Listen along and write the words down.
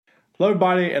Hello,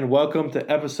 everybody, and welcome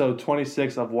to episode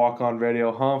 26 of Walk On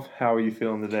Radio. Humph, how are you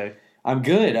feeling today? I'm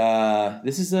good.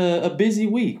 This is a busy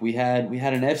week. We had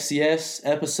an FCS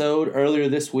episode earlier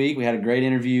this week. We had a great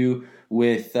interview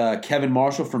with Kevin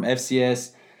Marshall from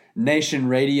FCS Nation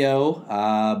Radio,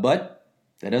 but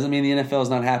that doesn't mean the NFL is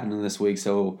not happening this week.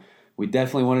 So we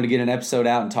definitely wanted to get an episode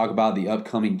out and talk about the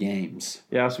upcoming games.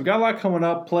 Yeah, so we got a lot coming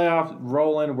up. Playoffs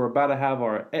rolling. We're about to have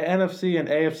our NFC and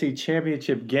AFC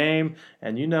championship game,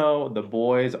 and you know the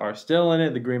boys are still in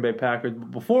it, the Green Bay Packers.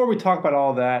 But before we talk about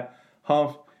all that,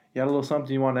 Humph, you had a little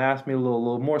something you want to ask me, a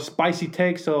little more spicy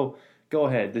take, so go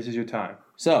ahead. This is your time.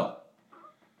 So,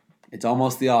 it's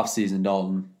almost the offseason,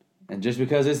 Dalton. And just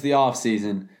because it's the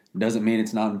offseason doesn't mean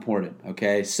it's not important,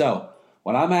 okay? So,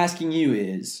 what I'm asking you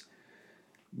is,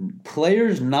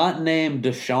 players not named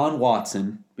Deshaun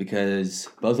Watson, because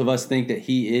both of us think that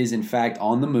he is, in fact,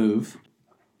 on the move,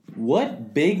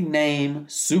 what big-name,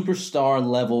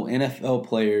 superstar-level NFL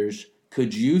players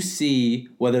could you see,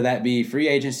 whether that be free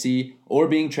agency or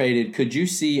being traded, could you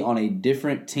see on a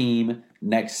different team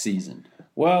next season?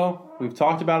 Well, we've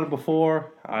talked about it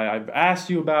before. I've asked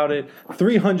you about it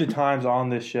 300 times on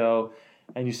this show,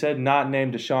 and you said not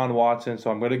named Deshaun Watson,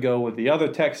 so I'm going to go with the other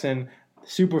Texan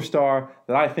superstar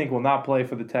that I think will not play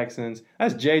for the Texans.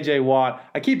 That's J.J. Watt.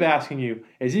 I keep asking you,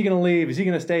 is he going to leave? Is he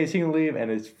going to stay? Is he going to leave?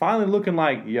 And it's finally looking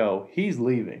like, he's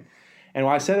leaving. And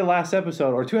when I said it last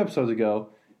episode or 2 episodes ago,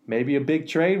 maybe a big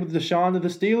trade with Deshaun to the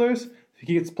Steelers.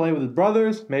 He gets to play with his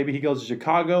brothers. Maybe he goes to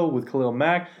Chicago with Khalil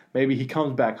Mack. Maybe he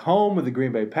comes back home with the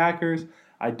Green Bay Packers.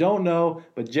 I don't know,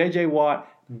 but J.J. Watt,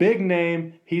 big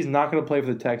name. He's not going to play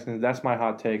for the Texans. That's my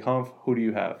hot take. Humph, who do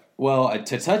you have? Well,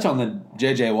 to touch on the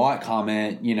J.J. Watt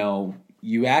comment,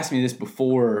 you asked me this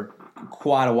before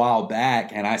quite a while back,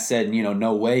 and I said,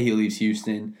 no way he leaves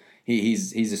Houston.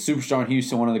 He's a superstar in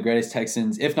Houston, one of the greatest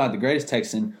Texans, if not the greatest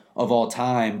Texan of all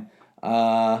time.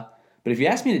 But if you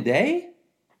ask me today,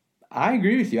 I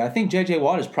agree with you. I think J.J.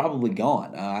 Watt is probably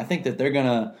gone. I think that they're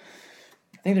gonna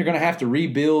have to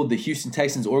rebuild the Houston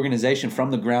Texans organization from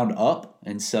the ground up,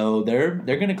 and so they're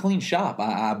gonna clean shop,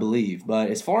 I believe. But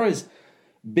as far as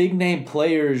big name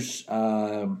players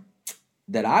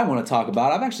that I want to talk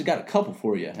about, I've actually got a couple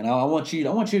for you, and I want you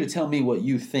to tell me what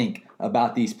you think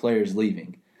about these players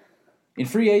leaving. In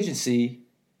free agency,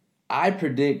 I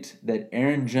predict that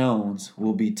Aaron Jones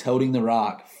will be toting the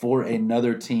rock for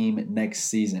another team next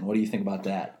season. What do you think about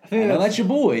that? I know that's your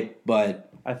boy,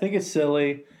 but I think it's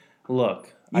silly.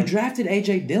 Look, you drafted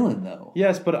A.J. Dillon, though.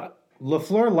 Yes, but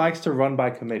LaFleur likes to run by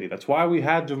committee. That's why we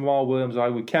had Jamal Williams, why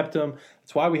we kept him.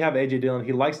 That's why we have A.J. Dillon.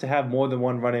 He likes to have more than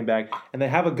one running back, and they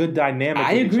have a good dynamic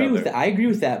I agree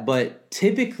with that, but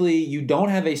typically you don't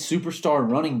have a superstar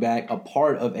running back a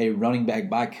part of a running back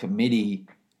by committee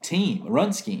team,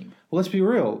 run scheme. Well, let's be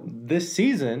real. This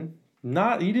season, he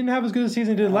didn't have as good a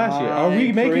season as he did last year. Are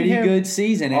we making pretty him good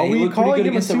season? Are we calling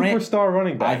him a superstar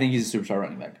running back? I think he's a superstar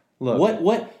running back. Look,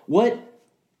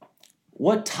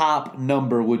 what top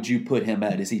number would you put him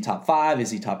at? Is he top 5?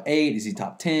 Is he top 8? Is he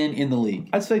top 10 in the league?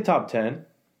 I'd say top 10.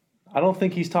 I don't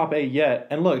think he's top 8 yet.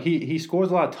 And look, he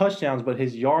scores a lot of touchdowns, but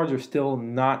his yards are still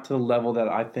not to the level that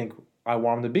I think I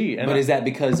want him to be. But is that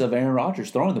because of Aaron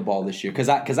Rodgers throwing the ball this year? Because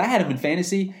I had him in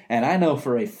fantasy, and I know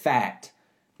for a fact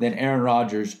that Aaron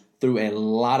Rodgers threw a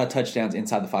lot of touchdowns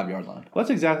inside the 5-yard line. Well, that's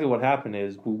exactly what happened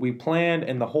is we planned,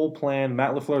 and the whole plan,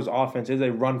 Matt LaFleur's offense is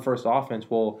a run-first offense.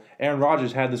 Well, Aaron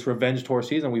Rodgers had this revenge tour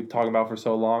season we've talked about for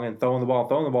so long, and throwing the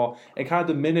ball. It kind of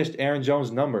diminished Aaron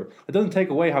Jones' number. It doesn't take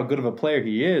away how good of a player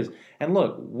he is. And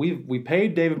look, we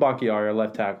paid David Bakhtiari, our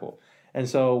left tackle. And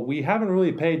so we haven't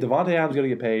really paid. Devontae Adams is going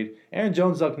to get paid. Aaron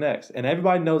Jones is up next. And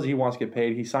everybody knows he wants to get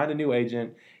paid. He signed a new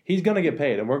agent. He's going to get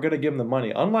paid, and we're going to give him the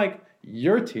money. Unlike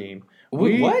your team.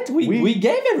 We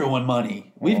gave everyone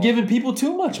money. We've given people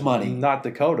too much money. Not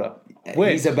Dakota.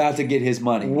 He's about to get his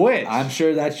money. I'm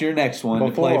sure that's your next one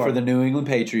to play for the New England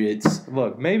Patriots.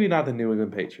 Look, maybe not the New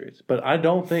England Patriots, but I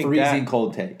don't think freezing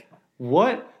cold take.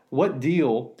 What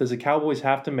deal does the Cowboys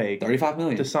have to make? $35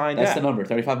 million to sign. That's the number.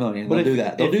 $35 million. But they'll do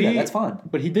that. They'll do that. That's fine.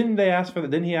 But didn't they ask for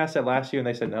that? Didn't he ask that last year and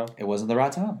they said no? It wasn't the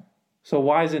right time. So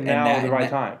why is it now the right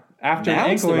time? After an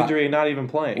ankle injury and not even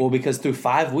playing. Well, because through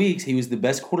 5 weeks, he was the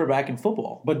best quarterback in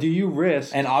football. But do you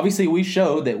risk... And obviously, we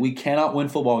showed that we cannot win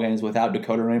football games without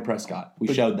Dakota Rain Prescott.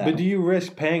 We showed that. But do you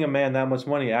risk paying a man that much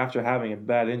money after having a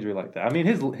bad injury like that? I mean,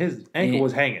 his ankle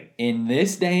was hanging. In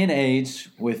this day and age,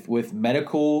 with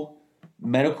medical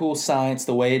science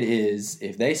the way it is,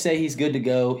 if they say he's good to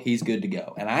go, he's good to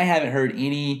go. And I haven't heard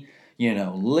any,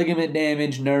 ligament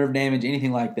damage, nerve damage,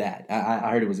 anything like that.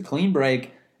 I heard it was a clean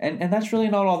break. And that's really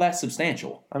not all that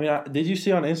substantial. I mean, did you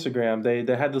see on Instagram, they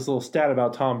had this little stat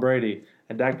about Tom Brady,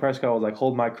 and Dak Prescott was like,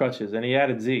 hold my crutches, and he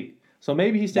added Zeke. So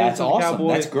maybe he stays That's with the awesome.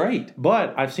 Cowboys. That's great.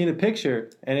 But I've seen a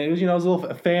picture, and it was, it was a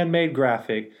little fan-made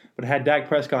graphic, but it had Dak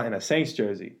Prescott in a Saints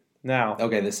jersey. Now,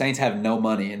 okay, the Saints have no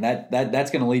money, and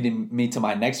that's going to lead me to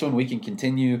my next one. We can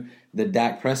continue the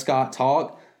Dak Prescott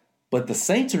talk, but the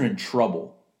Saints are in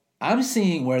trouble. I'm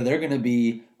seeing where they're going to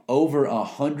be over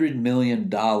 $100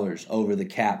 million over the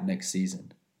cap next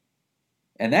season,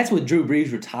 and that's with Drew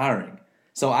Brees retiring.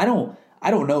 So I don't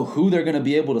know who they're going to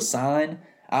be able to sign.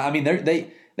 I mean,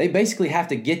 they basically have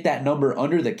to get that number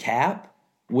under the cap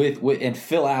with and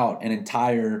fill out an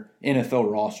entire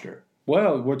NFL roster.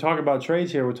 well, we're talking about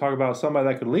trades here. We're talking about somebody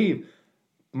that could leave.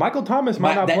 Michael Thomas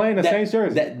might not play in the Saints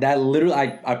jersey. That literally,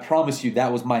 I promise you,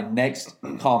 that was my next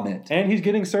comment. And he's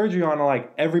getting surgery on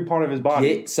like every part of his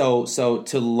body. So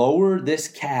to lower this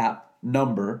cap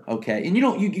number, okay, and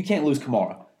you can't lose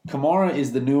Kamara. Kamara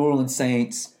is the New Orleans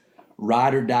Saints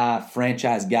ride or die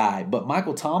franchise guy, but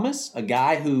Michael Thomas, a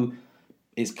guy who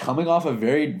is coming off a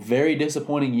very, very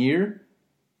disappointing year,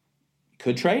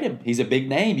 could trade him. He's a big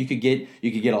name. You could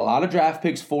get a lot of draft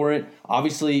picks for it.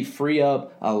 Obviously, free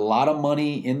up a lot of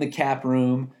money in the cap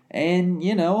room. And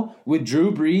with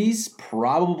Drew Brees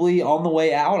probably on the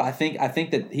way out, I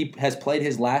think that he has played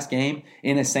his last game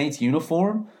in a Saints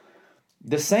uniform.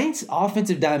 The Saints'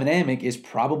 offensive dynamic is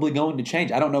probably going to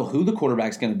change. I don't know who the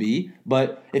quarterback's going to be,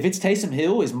 but if it's Taysom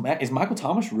Hill, is Michael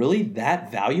Thomas really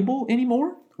that valuable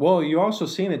anymore? Well, you also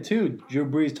seen it too. Drew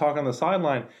Brees talking on the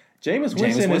sideline. Jameis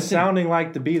Winston is sounding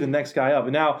like to be the next guy up.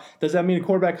 Now, does that mean a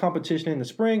quarterback competition in the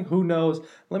spring? Who knows?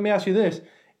 Let me ask you this.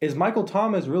 Is Michael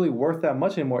Thomas really worth that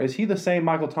much anymore? Is he the same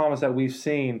Michael Thomas that we've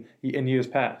seen in years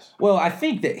past? Well, I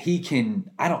think that he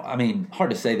can – hard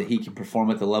to say that he can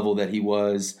perform at the level that he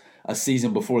was a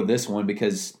season before this one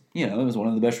because, it was one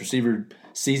of the best receiver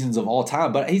seasons of all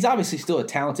time. But he's obviously still a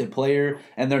talented player,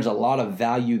 and there's a lot of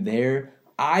value there.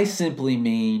 I simply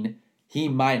mean he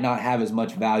might not have as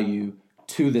much value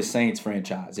to the Saints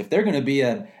franchise. If they're going to be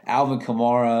an Alvin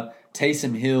Kamara,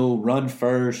 Taysom Hill, run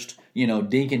first,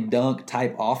 dink and dunk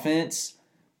type offense,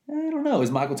 I don't know. Is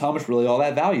Michael Thomas really all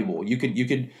that valuable? You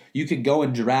could go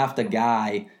and draft a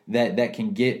guy that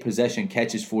can get possession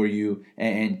catches for you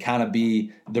and kind of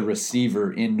be the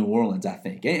receiver in New Orleans, I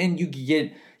think. And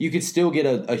you could still get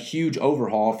a huge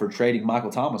overhaul for trading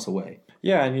Michael Thomas away.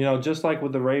 Yeah, and just like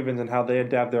with the Ravens and how they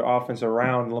adapt their offense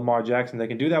around Lamar Jackson, they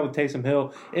can do that with Taysom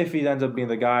Hill if he ends up being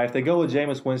the guy. If they go with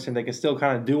Jameis Winston, they can still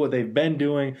kind of do what they've been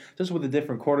doing, just with a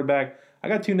different quarterback. I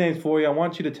got two names for you. I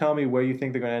want you to tell me where you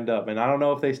think they're going to end up. And I don't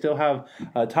know if they still have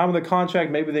time of the contract.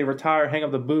 Maybe they retire, hang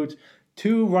up the boots.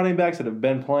 Two running backs that have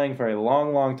been playing for a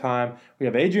long, long time. We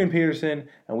have Adrian Peterson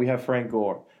and we have Frank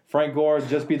Gore. Frank Gore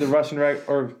just beat the rushing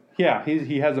record. Yeah,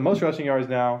 he has the most rushing yards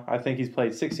now. I think he's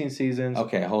played 16 seasons.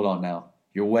 Okay, hold on now.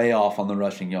 You're way off on the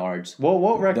rushing yards. Well,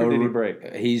 what record did he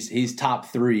break? He's top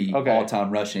 3 all-time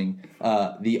rushing.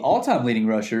 The all-time leading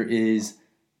rusher is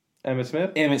Emmitt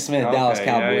Smith? Dallas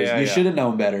Cowboys. You should have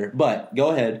known better, but go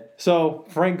ahead. So,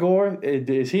 Frank Gore,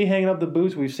 is he hanging up the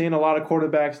boots? We've seen a lot of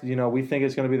quarterbacks, we think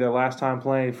it's going to be their last time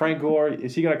playing. Frank Gore,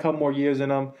 is he got a couple more years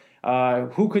in him?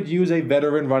 Who could use a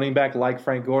veteran running back like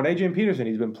Frank Gore? And Adrian Peterson,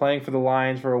 he's been playing for the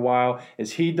Lions for a while.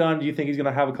 Is he done? Do you think he's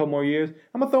going to have a couple more years?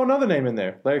 I'm going to throw another name in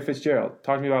there, Larry Fitzgerald.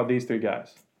 Talk to me about these 3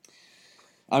 guys.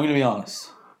 I'm going to be honest.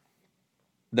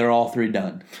 They're all 3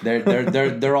 done.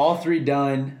 They're all 3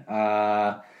 done.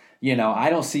 I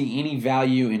don't see any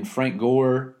value in Frank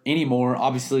Gore anymore.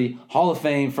 Obviously, Hall of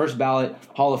Fame, first ballot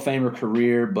Hall of Famer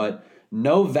career, but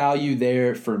no value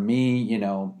there for me.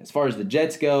 As far as the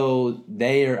Jets go,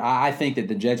 I think that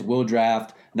the Jets will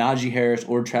draft Najee Harris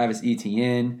or Travis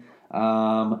Etienne.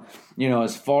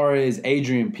 As far as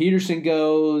Adrian Peterson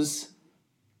goes,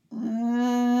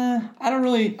 I don't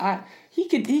really. He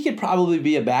could probably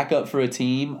be a backup for a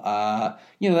team.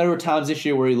 There were times this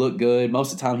year where he looked good.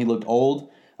 Most of the time, he looked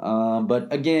old.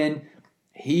 But again,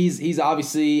 he's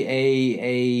obviously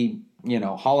a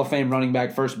Hall of Fame running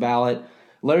back, first ballot.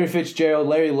 Larry Fitzgerald,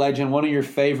 Larry Legend, one of your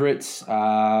favorites.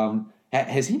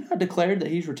 Has he not declared that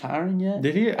he's retiring yet?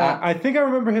 Did he? I think I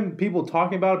remember people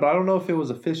talking about it, but I don't know if it was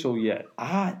official yet.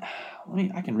 I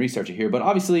can research it here, but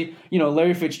obviously,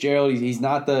 Larry Fitzgerald, he's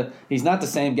not the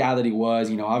same guy that he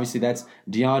was. Obviously that's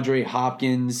DeAndre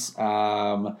Hopkins.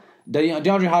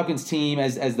 DeAndre Hopkins' team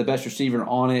as the best receiver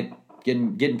on it,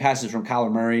 getting passes from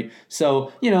Kyler Murray.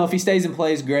 So if he stays and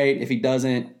plays, great. If he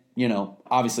doesn't,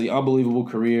 obviously unbelievable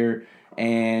career.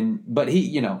 But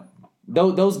he,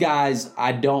 those guys,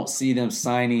 I don't see them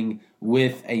signing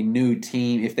with a new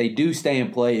team. If they do stay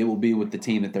and play, it will be with the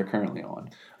team that they're currently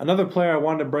on. Another player I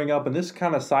wanted to bring up, and this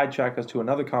kind of sidetrack us to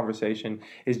another conversation,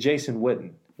 is Jason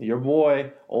Witten. your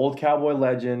boy, old Cowboy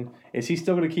legend, is he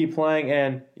still going to keep playing?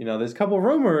 And, there's a couple of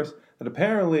rumors that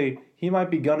apparently he might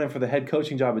be gunning for the head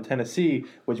coaching job at Tennessee,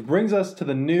 which brings us to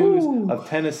the news of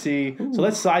Tennessee. So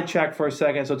let's sidetrack for a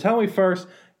second. So tell me first,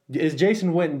 is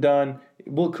Jason Witten done?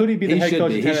 Well, could he be the head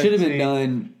coach of Tennessee? He should have been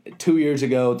done 2 years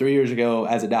ago, 3 years ago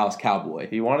as a Dallas Cowboy.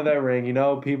 He wanted that ring.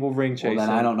 People ring chase. Well,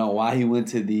 then I don't know why he went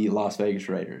to the Las Vegas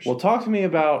Raiders. Well, talk to me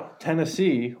about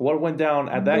Tennessee, what went down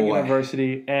at that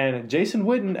university, and Jason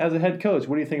Witten as a head coach.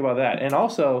 What do you think about that? And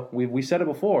also, we said it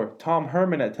before, Tom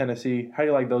Herman at Tennessee. How do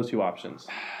you like those two options?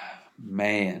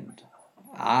 Man,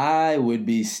 I would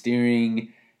be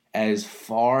steering as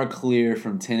far clear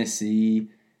from Tennessee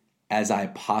as I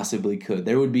possibly could.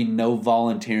 There would be no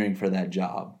volunteering for that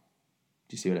job.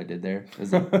 Do you see what I did there?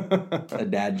 Is a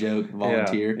dad joke,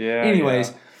 volunteer? Yeah.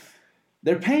 Anyways,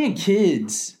 they're paying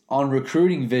kids on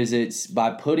recruiting visits by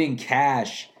putting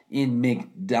cash in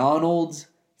McDonald's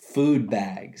food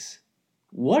bags.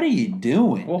 What are you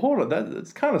doing? Well, hold on.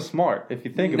 That's kind of smart if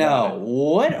you think about it. No,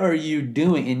 what are you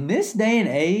doing? In this day and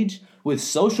age, with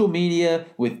social media,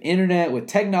 with internet, with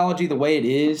technology the way it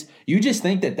is, you just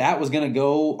think that was going to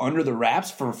go under the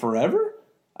wraps for forever?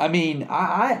 I mean,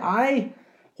 I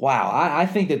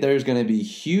think that there's going to be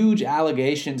huge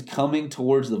allegations coming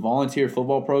towards the volunteer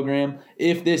football program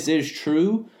if this is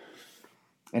true.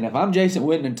 And if I'm Jason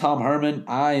Witten and Tom Herman,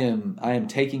 I am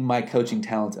taking my coaching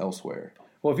talents elsewhere.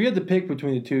 Well, if you had to pick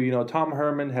between the two, Tom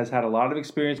Herman has had a lot of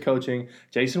experience coaching.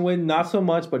 Jason Witten, not so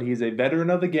much, but he's a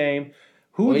veteran of the game.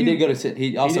 He did go to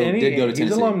Tennessee.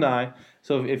 He's alumni.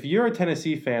 So if you're a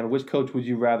Tennessee fan, which coach would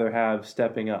you rather have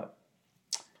stepping up?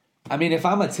 I mean, if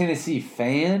I'm a Tennessee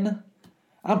fan,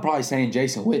 I'm probably saying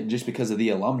Jason Witten just because of the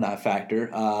alumni factor.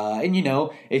 And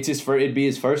it'd be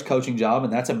his first coaching job,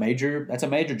 and that's a major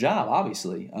job,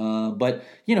 obviously. But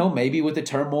maybe with the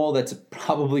turmoil that's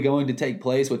probably going to take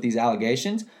place with these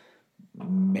allegations,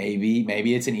 maybe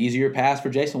it's an easier path for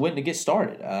Jason Witten to get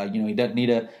started. He doesn't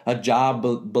need a job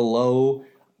below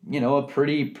a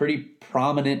pretty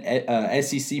prominent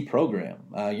SEC program.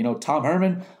 Tom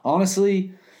Herman,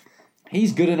 honestly,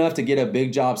 he's good enough to get a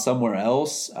big job somewhere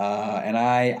else, and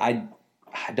I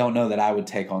don't know that I would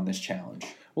take on this challenge.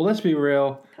 Well, let's be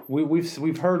real.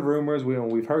 We've heard rumors.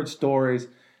 We've heard stories.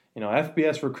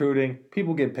 FBS recruiting,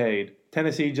 people get paid.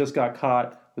 Tennessee just got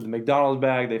caught with the McDonald's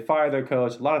bag. They fired their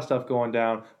coach. A lot of stuff going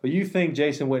down. But you think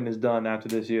Jason Witten is done after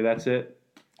this year? That's it?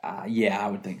 Yeah, I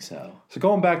would think so. So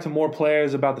going back to more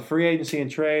players about the free agency and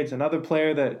trades, another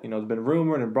player that has been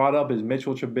rumored and brought up is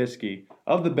Mitchell Trubisky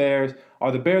of the Bears.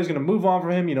 Are the Bears going to move on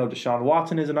from him? Deshaun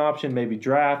Watson is an option, maybe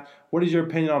draft. What is your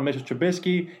opinion on Mitchell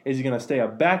Trubisky? Is he going to stay a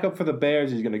backup for the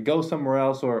Bears? Is he going to go somewhere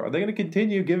else? Or are they going to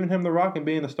continue giving him the rock and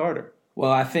being the starter?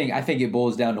 Well, I think it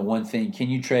boils down to one thing. Can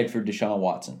you trade for Deshaun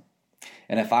Watson?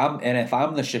 And if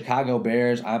I'm the Chicago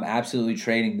Bears, I'm absolutely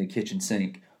trading the kitchen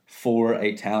sink for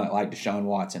a talent like Deshaun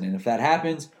Watson. And if that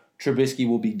happens, Trubisky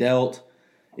will be dealt.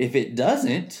 If it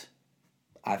doesn't,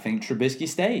 I think Trubisky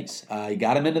stays. He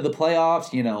got him into the playoffs.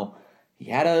 He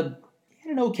had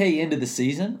an okay end of the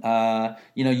season.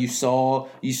 You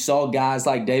saw guys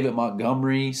like David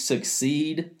Montgomery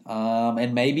succeed,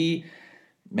 and maybe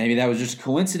that was just a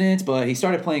coincidence. But he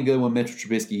started playing good when Mitchell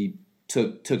Trubisky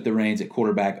took the reins at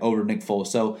quarterback over Nick Foles.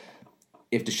 So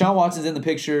if Deshaun Watson's in the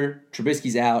picture,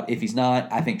 Trubisky's out. If he's not,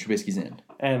 I think Trubisky's in.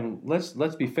 And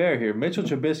let's be fair here. Mitchell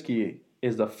Trubisky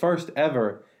is the first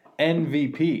ever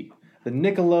MVP. The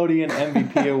Nickelodeon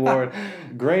MVP award.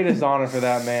 Greatest honor for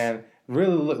that man.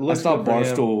 Really looks I saw good for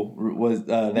Barstool was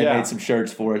they made some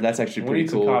shirts for it. That's actually pretty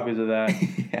cool. We need some copies of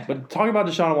that. Yeah. But talking about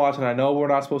Deshaun Watson, I know we're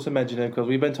not supposed to mention him because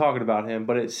we've been talking about him,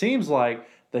 but it seems like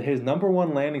that his number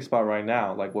one landing spot right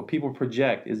now, like what people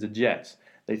project, is the Jets.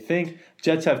 They think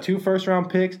Jets have 2 first-round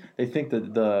picks. They think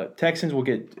that the Texans will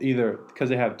get either because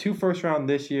they have 2 first-round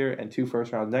this year and 2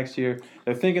 first-rounds next year.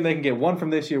 They're thinking they can get 1 from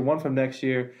this year, 1 from next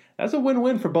year. That's a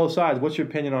win-win for both sides. What's your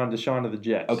opinion on Deshaun to the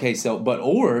Jets? Okay, so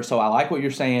I like what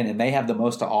you're saying, and they have the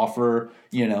most to offer,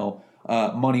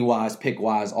 money-wise,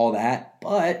 pick-wise, all that.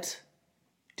 But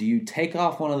do you take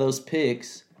off one of those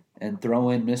picks and throw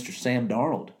in Mr. Sam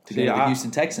Darnold to go to the Houston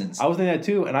Texans? I was thinking that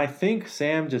too, and I think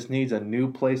Sam just needs a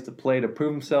new place to play to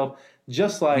prove himself.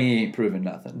 Just like he ain't proving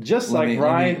nothing. Just like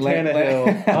Ryan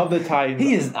Tannehill of the Titans.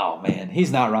 He is. Oh man,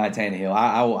 he's not Ryan Tannehill.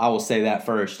 I will say that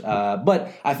first.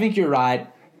 But I think you're right.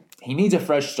 He needs a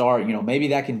fresh start. Maybe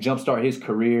that can jumpstart his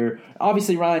career.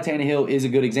 Obviously, Ryan Tannehill is a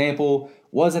good example.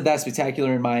 Wasn't that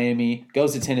spectacular in Miami.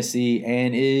 Goes to Tennessee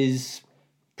and is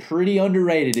pretty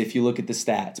underrated if you look at the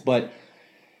stats. But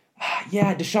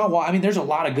yeah, Deshaun Watson, there's a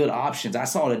lot of good options. I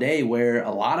saw today where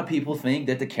a lot of people think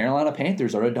that the Carolina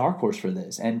Panthers are a dark horse for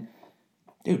this. And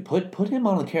Dude, put him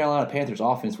on the Carolina Panthers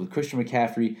offense with Christian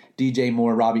McCaffrey, DJ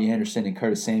Moore, Robbie Anderson, and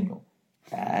Curtis Samuel.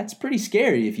 That's pretty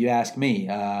scary if you ask me.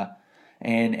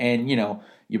 And you know,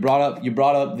 you brought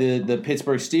up the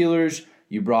Pittsburgh Steelers.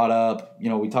 You brought up, you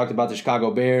know, we talked about the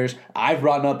Chicago Bears. I've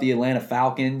brought up the Atlanta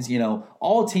Falcons. You know,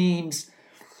 all teams.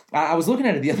 I was looking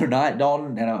at it the other night,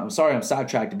 Dalton, and I'm sorry I'm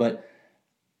sidetracked, but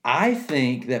I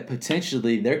think that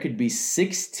potentially there could be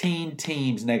 16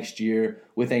 teams next year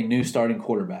with a new starting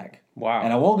quarterback. Wow.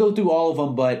 And I won't go through all of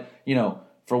them, but, you know,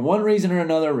 for one reason or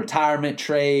another, retirement,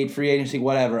 trade, free agency,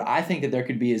 whatever, I think that there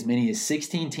could be as many as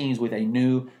 16 teams with a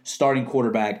new starting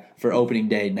quarterback for opening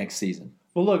day next season.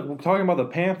 Well, look, we're talking about the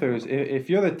Panthers. If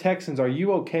you're the Texans, are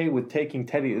you okay with taking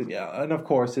Teddy? Yeah, and of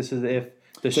course, this is if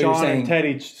Deshaun and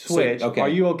Teddy switch. Okay. Are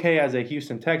you okay as a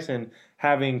Houston Texan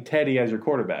having Teddy as your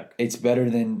quarterback? It's better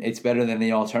than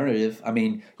the alternative. I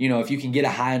mean, you know, if you can get a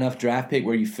high enough draft pick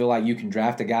where you feel like you can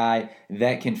draft a guy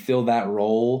that can fill that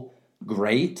role,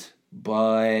 great.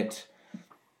 But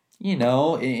you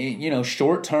know,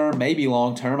 short term, maybe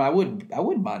long term, I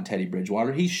wouldn't mind Teddy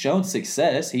Bridgewater. He's shown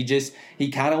success.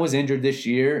 He kind of was injured this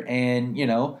year, and you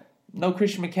know, no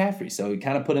Christian McCaffrey, so he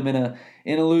kind of put him in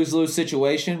a lose-lose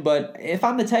situation. But if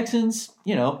I'm the Texans,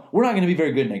 you know, we're not going to be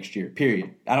very good next year.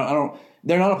 Period. I don't.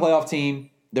 They're not a playoff team.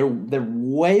 They're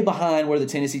way behind where the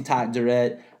Tennessee Titans are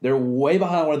at. They're way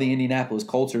behind where the Indianapolis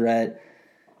Colts are at,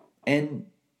 and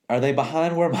are they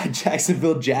behind where my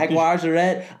Jacksonville Jaguars are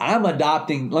at? I'm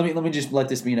adopting. Let me just let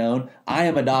this be known. I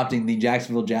am adopting the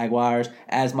Jacksonville Jaguars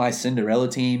as my Cinderella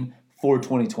team for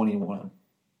 2021.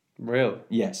 Really?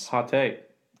 Yes. Hot take.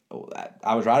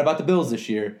 I was right about the Bills this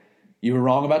year. You were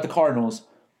wrong about the Cardinals.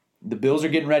 The Bills are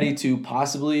getting ready to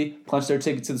possibly punch their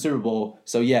ticket to the Super Bowl.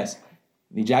 So yes,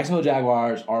 the Jacksonville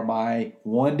Jaguars are my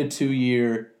 1 to 2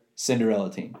 year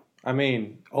Cinderella team. I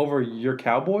mean, over your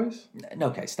Cowboys?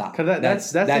 Okay, stop.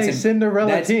 Because that's a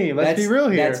Cinderella team. Let's be real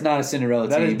here. That's not a Cinderella team.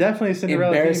 That is definitely a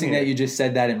Cinderella team. Embarrassing that you just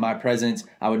said that in my presence.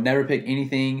 I would never pick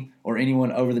anything or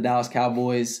anyone over the Dallas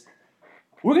Cowboys.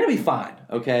 We're going to be fine,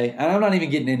 okay? And I'm not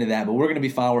even getting into that, but we're going to be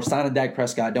fine. We're signing Dak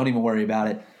Prescott. Don't even worry about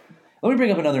it. Let me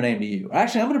bring up another name to you.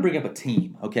 Actually, I'm going to bring up a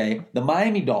team, okay? The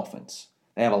Miami Dolphins.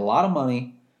 They have a lot of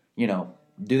money. You know,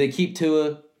 do they keep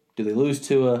Tua? Do they lose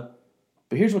Tua?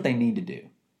 But here's what they need to do.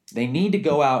 They need to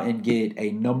go out and get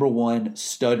a number one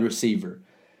stud receiver.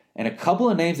 And a couple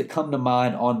of names that come to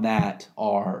mind on that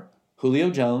are Julio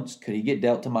Jones. Could he get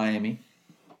dealt to Miami?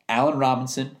 Allen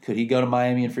Robinson. Could he go to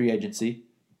Miami in free agency?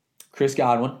 Chris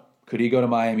Godwin. Could he go to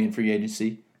Miami in free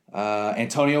agency?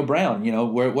 Antonio Brown. You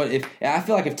know, I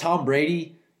feel like if Tom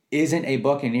Brady isn't a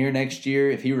Buccaneer next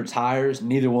year, if he retires,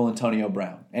 neither will Antonio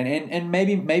Brown. And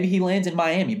maybe he lands in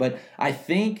Miami. But I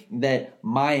think that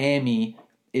Miami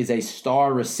is a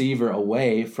star receiver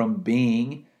away from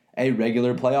being a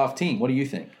regular playoff team. What do you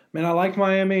think? Man, I like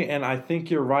Miami, and I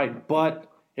think you're right. But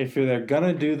if they're going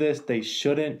to do this, they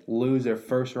shouldn't lose their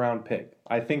first-round pick.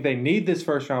 I think they need this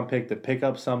first-round pick to pick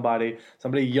up somebody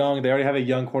young. They already have a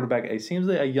young quarterback. It seems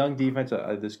like a young defense,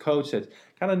 this coach that's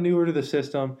kind of newer to the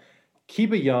system.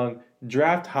 Keep it young.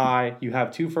 Draft high. You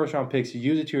have 2 first-round picks. You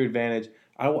use it to your advantage.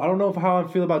 I don't know how I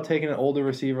feel about taking an older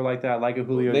receiver like that, like a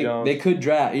Julio Jones. They could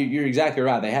draft. You're exactly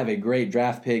right. They have a great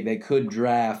draft pick. They could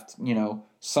draft, you know,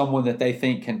 someone that they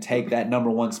think can take that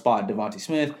number one spot. Devontae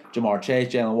Smith, Jamar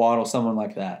Chase, Jalen Waddle, someone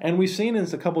like that. And we've seen in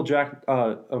a couple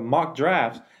mock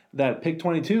drafts that pick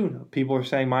 22, people are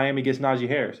saying Miami gets Najee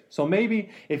Harris. So maybe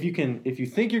if you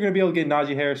think you're going to be able to get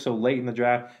Najee Harris so late in the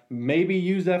draft, maybe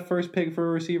use that first pick for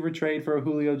a receiver trade for a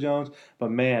Julio Jones.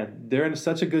 But man, they're in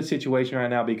such a good situation right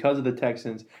now because of the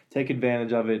Texans. Take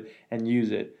advantage of it and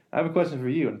use it. I have a question for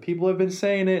you, and people have been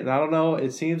saying it, and I don't know,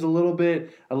 it seems a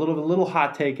little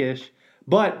hot take-ish.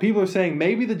 But people are saying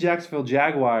maybe the Jacksonville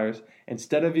Jaguars,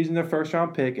 instead of using their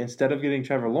first-round pick, instead of getting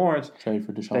Trevor Lawrence, trade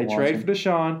for Deshaun Watson. Trade for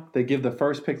Deshaun. They give the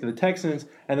first pick to the Texans,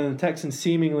 and then the Texans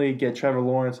seemingly get Trevor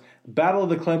Lawrence. Battle of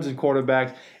the Clemson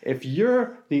quarterbacks. If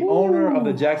you're the owner of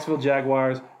the Jacksonville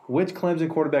Jaguars, which Clemson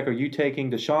quarterback are you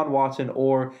taking, Deshaun Watson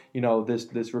or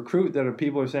this recruit that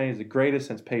people are saying is the greatest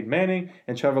since Peyton Manning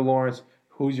and Trevor Lawrence?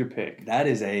 Who's your pick? That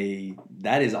is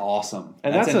awesome.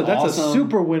 And that's a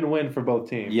super win-win for both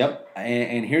teams. Yep.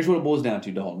 And here's what it boils down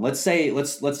to, Dalton. Let's take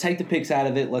the picks out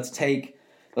of it. Let's take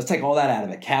all that out of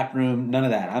it. Cap room, none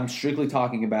of that. I'm strictly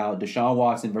talking about Deshaun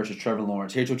Watson versus Trevor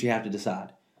Lawrence. Here's what you have to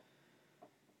decide.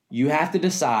 You have to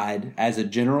decide as a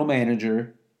general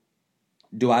manager,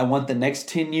 do I want the next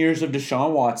 10 years of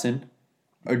Deshaun Watson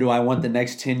or do I want the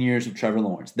next 10 years of Trevor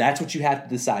Lawrence? That's what you have to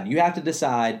decide. You have to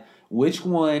decide which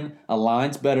one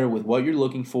aligns better with what you're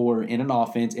looking for in an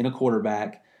offense, in a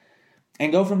quarterback,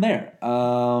 and go from there.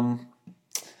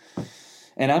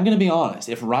 And I'm going to be honest.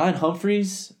 If Ryan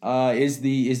Humphreys is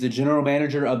the general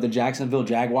manager of the Jacksonville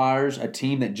Jaguars, a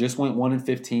team that just went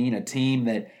 1-15, a team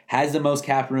that has the most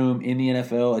cap room in the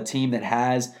NFL, a team that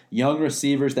has young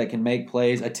receivers that can make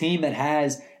plays, a team that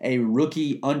has a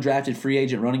rookie undrafted free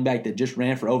agent running back that just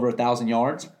ran for over 1,000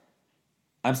 yards,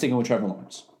 I'm sticking with Trevor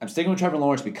Lawrence. I'm sticking with Trevor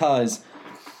Lawrence because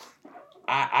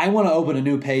I want to open a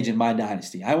new page in my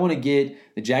dynasty. I want to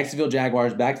get the Jacksonville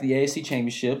Jaguars back to the AFC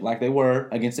Championship like they were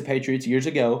against the Patriots years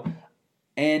ago.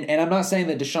 And I'm not saying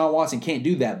that Deshaun Watson can't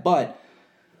do that, but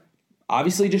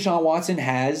obviously Deshaun Watson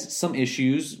has some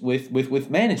issues with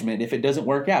management if it doesn't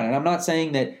work out. And I'm not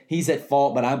saying that he's at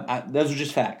fault, but those are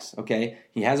just facts, okay?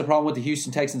 He has a problem with the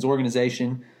Houston Texans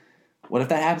organization. What if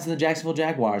that happens to the Jacksonville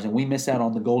Jaguars and we miss out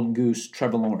on the golden goose,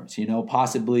 Trevor Lawrence,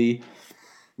 possibly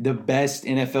the best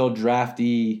NFL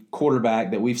draftee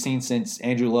quarterback that we've seen since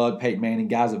Andrew Luck, Peyton Manning,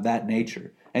 guys of that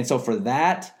nature. And so for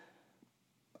that,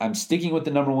 I'm sticking with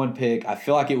the number one pick. I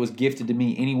feel like it was gifted to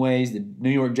me anyways. The New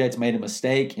York Jets made a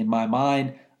mistake in my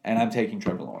mind, and I'm taking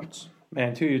Trevor Lawrence.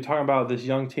 Man, too, you're talking about this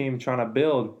young team trying to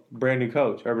build brand new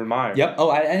coach, Urban Meyer. Yep. Oh,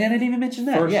 I didn't even mention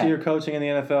that. First year coaching in the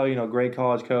NFL, great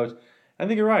college coach. I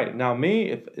think you're right. Now,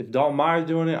 me, if Dalton Meyer's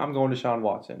doing it, I'm going to Deshaun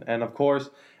Watson. And, of course,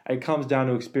 it comes down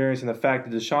to experience and the fact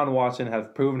that Deshaun Watson has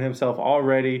proven himself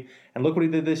already. And look what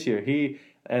he did this year.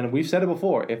 And we've said it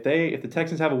before, if the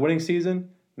Texans have a winning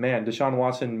season, man, Deshaun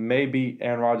Watson may beat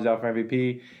Aaron Rodgers out for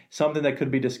MVP, something that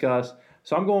could be discussed.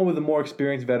 So I'm going with a more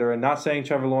experienced veteran, not saying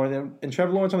Trevor Lawrence. And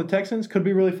Trevor Lawrence on the Texans could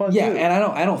be really fun, yeah, too. And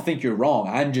I don't think you're wrong.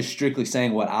 I'm just strictly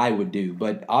saying what I would do.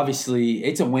 But obviously,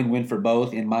 it's a win-win for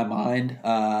both in my mind.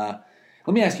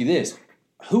 Let me ask you this.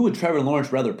 Who would Trevor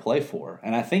Lawrence rather play for?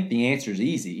 And I think the answer is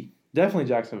easy. Definitely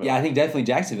Jacksonville. Yeah, I think definitely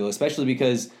Jacksonville, especially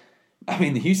because,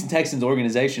 the Houston Texans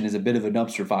organization is a bit of a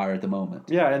dumpster fire at the moment.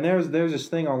 Yeah, and there's this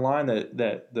thing online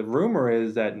that the rumor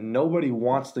is that nobody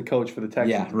wants to coach for the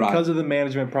Texans because of the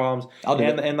management problems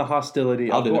and the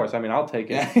hostility. Of course, I'll take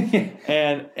it.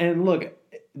 and look,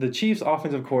 the Chiefs'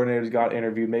 offensive coordinator's got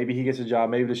interviewed. Maybe he gets a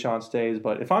job. Maybe Deshaun stays.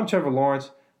 But if I'm Trevor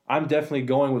Lawrence, I'm definitely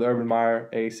going with Urban Meyer,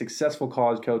 a successful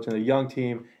college coach and a young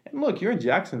team. And look, you're in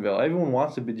Jacksonville. Everyone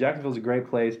wants to be. Jacksonville's a great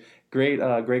place, great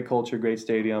culture, great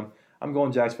stadium. I'm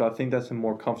going Jacksonville. I think that's a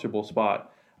more comfortable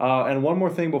spot. And one more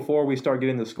thing before we start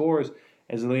getting the scores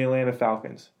is the Atlanta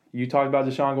Falcons. You talked about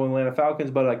Deshaun going to the Atlanta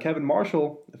Falcons, but Kevin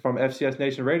Marshall from FCS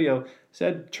Nation Radio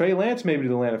said Trey Lance maybe to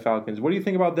the Atlanta Falcons. What do you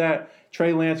think about that?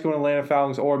 Trey Lance going to the Atlanta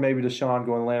Falcons or maybe Deshaun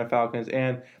going to the Atlanta Falcons?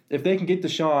 And if they can get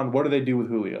Deshaun, what do they do with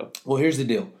Julio? Well, here's the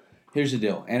deal.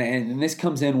 And this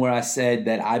comes in where I said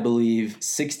that I believe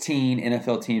 16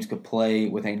 NFL teams could play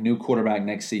with a new quarterback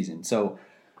next season. So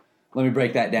let me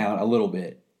break that down a little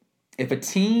bit. If a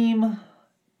team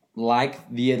like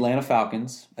the Atlanta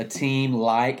Falcons, a team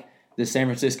like the San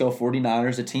Francisco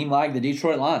 49ers, a team like the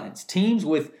Detroit Lions, teams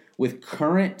with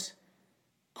current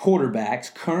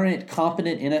quarterbacks, current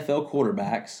competent NFL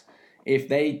quarterbacks, if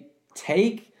they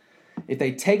take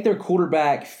their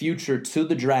quarterback future to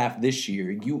the draft this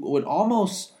year, you would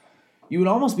almost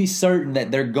be certain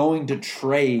that they're going to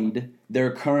trade their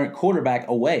current quarterback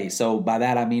away. So by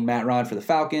that I mean Matt Ryan for the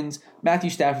Falcons, Matthew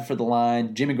Stafford for the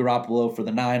Lions, Jimmy Garoppolo for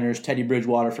the Niners, Teddy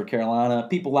Bridgewater for Carolina,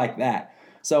 people like that.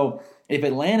 So if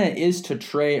Atlanta is to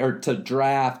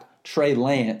draft Trey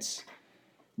Lance,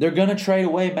 they're going to trade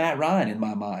away Matt Ryan in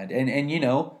my mind. And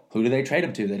who do they trade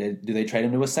him to? Do they trade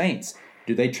him to a Saints?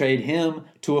 Do they trade him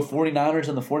to a 49ers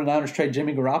and the 49ers trade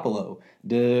Jimmy Garoppolo?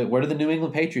 Where do the New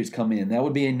England Patriots come in? That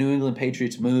would be a New England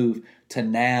Patriots move to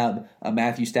nab a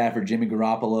Matthew Stafford, Jimmy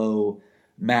Garoppolo,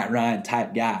 Matt Ryan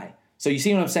type guy. So you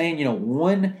see what I'm saying?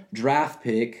 One draft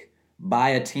pick by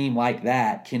a team like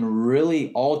that can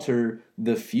really alter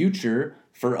the future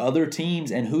for other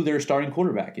teams and who their starting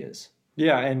quarterback is.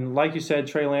 Yeah, and like you said,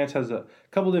 Trey Lance has a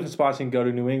couple different spots he can go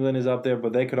to. New England is up there,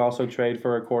 but they could also trade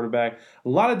for a quarterback. A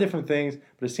lot of different things,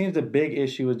 but it seems the big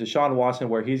issue is Deshaun Watson,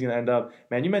 where he's going to end up.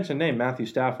 Man, you mentioned the name, Matthew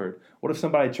Stafford. What if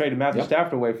somebody traded Matthew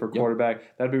Stafford away for a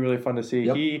quarterback? That'd be really fun to see.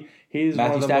 He's Matthew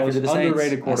one of the Stafford most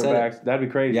underrated quarterbacks. That'd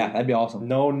be crazy. Yeah, that'd be awesome.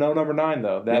 No number 9,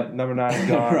 though. Number 9 is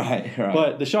gone. Right.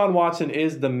 But Deshaun Watson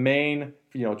is the main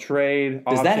trade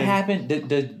Does option. that happen?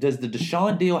 Does the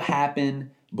Deshaun deal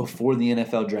happen before the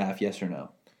NFL draft, yes or no?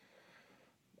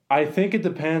 I think it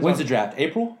depends. When's the draft?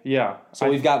 April? Yeah. So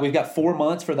we've got 4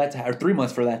 months for that or 3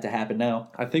 months for that to happen now.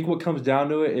 I think what comes down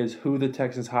to it is who the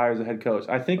Texans hire as a head coach.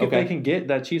 I think if they can get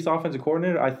that Chiefs offensive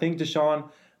coordinator, I think Deshaun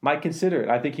might consider it.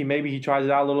 I think he tries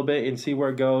it out a little bit and see where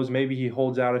it goes. Maybe he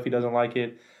holds out if he doesn't like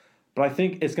it. But I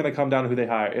think it's going to come down to who they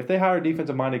hire. If they hire a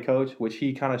defensive-minded coach, which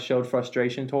he kind of showed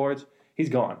frustration towards, he's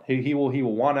gone. He will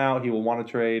want out. He will want to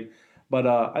trade. But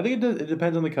I think it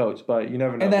depends on the coach, but you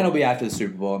never know. And that'll be after the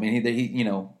Super Bowl. I mean, he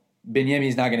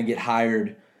Bieniemy's not going to get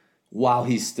hired while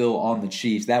he's still on the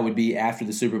Chiefs. That would be after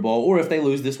the Super Bowl, or if they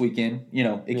lose this weekend.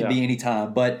 It could be any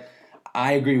time. But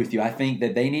I agree with you. I think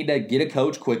that they need to get a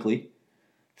coach quickly,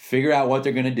 figure out what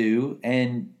they're going to do,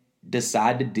 and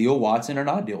decide to deal Watson or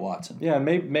not deal Watson. Yeah,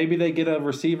 maybe they get a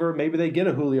receiver, maybe they get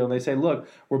a Julio, and they say, look,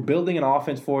 we're building an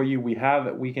offense for you. We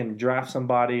can draft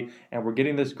somebody, and we're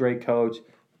getting this great coach.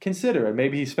 Consider it.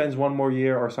 Maybe he spends one more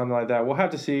year or something like that. We'll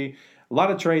have to see. A lot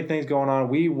of trade things going on.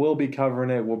 We will be covering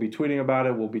it. We'll be tweeting about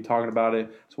it. We'll be talking about it.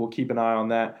 So we'll keep an eye on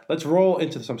that. Let's roll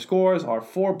into some scores. Our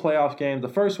 4 playoff games. The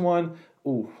first one,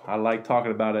 I like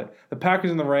talking about it. The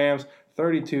Packers and the Rams,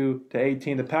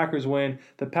 32-18. The Packers win.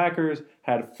 The Packers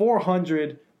had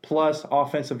 400-plus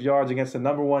offensive yards against the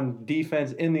number 1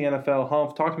 defense in the NFL.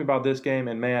 Humph, talk to me about this game.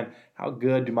 And, man, how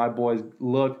good do my boys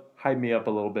look? Hype me up a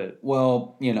little bit.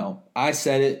 Well, I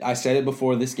said it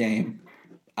before this game.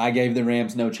 I gave the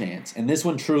Rams no chance. And this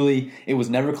one, truly, it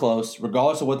was never close.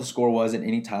 Regardless of what the score was at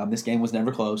any time, this game was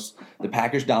never close. The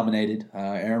Packers dominated.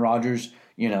 Aaron Rodgers,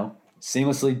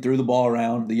 seamlessly threw the ball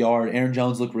around the yard. Aaron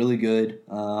Jones looked really good.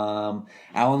 Allen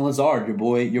Lazard, your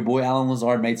boy Allen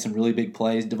Lazard made some really big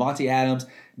plays. Davante Adams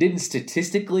didn't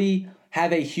statistically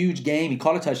have a huge game. He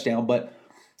caught a touchdown, but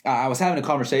I was having a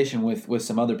conversation with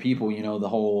some other people, the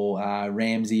whole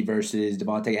Ramsey versus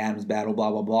Davante Adams battle, blah,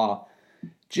 blah, blah.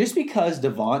 Just because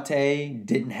Davante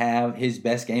didn't have his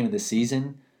best game of the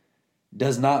season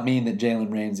does not mean that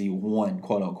Jalen Ramsey won,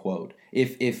 quote unquote.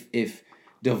 If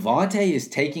Davante is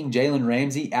taking Jalen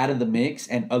Ramsey out of the mix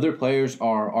and other players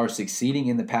are succeeding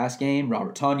in the pass game,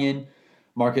 Robert Tonyan,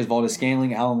 Marquez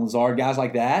Valdes-Scantling, Allen Lazard, guys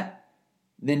like that,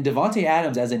 then Davante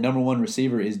Adams as a number 1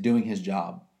 receiver is doing his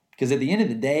job. Because at the end of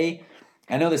the day,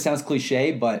 I know this sounds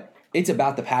cliche, but it's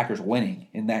about the Packers winning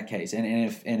in that case. And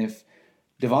if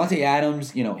Davante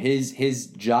Adams, his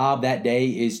job that day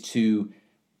is to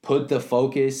put the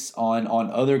focus on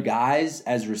other guys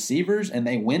as receivers, and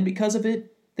they win because of it,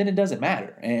 then it doesn't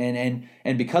matter.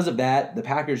 And because of that, the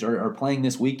Packers are playing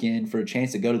this weekend for a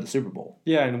chance to go to the Super Bowl.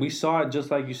 Yeah, and we saw it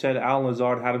just like you said. Allen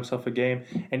Lazard had himself a game.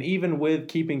 And even with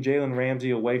keeping Jalen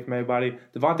Ramsey away from everybody,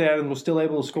 Davante Adams was still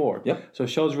able to score. Yep. So it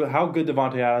shows how good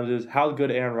Davante Adams is, how good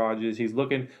Aaron Rodgers is. He's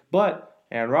looking. But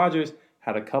Aaron Rodgers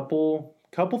had a couple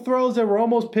throws that were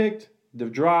almost picked.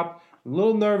 They've dropped. A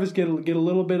little nervous, get a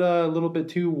little bit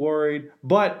too worried.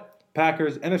 But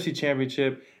Packers, NFC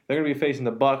Championship, they're going to be facing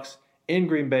the Bucs in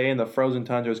Green Bay in the frozen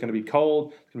tundra. It's going to be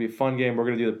cold. It's going to be a fun game. We're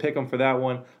going to do the pick 'em for that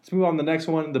one. Let's move on to the next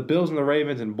one. The Bills and the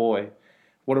Ravens, and boy,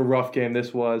 what a rough game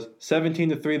this was.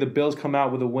 17-3. The Bills come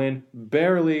out with a win.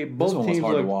 Barely. Both teams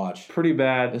looked pretty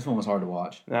bad. This one was hard to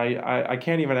watch. Now, I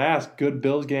can't even ask good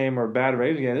Bills game or bad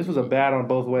Ravens game. This was a bad on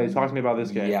both ways. Talk to me about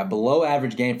this game. Yeah, below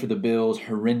average game for the Bills.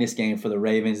 Horrendous game for the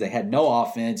Ravens. They had no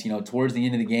offense. Towards the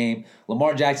end of the game,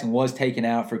 Lamar Jackson was taken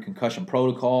out for concussion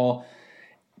protocol.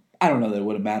 I don't know that it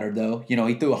would have mattered, though. He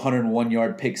threw a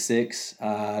 101-yard pick six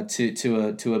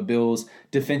to a Bills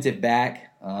defensive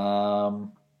back. I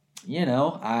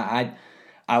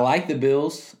like the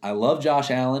Bills. I love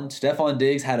Josh Allen. Stephon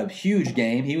Diggs had a huge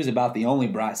game. He was about the only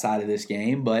bright side of this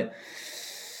game. But,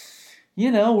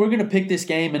 we're going to pick this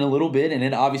game in a little bit, and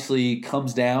it obviously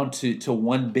comes down to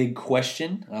one big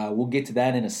question. We'll get to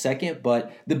that in a second.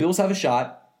 But the Bills have a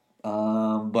shot.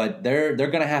 But they're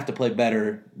going to have to play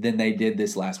better than they did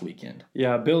this last weekend.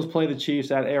 Yeah, Bills play the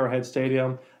Chiefs at Arrowhead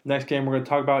Stadium. Next game we're going to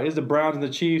talk about is the Browns and the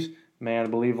Chiefs.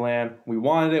 Man, believe land. We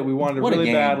wanted it. We wanted it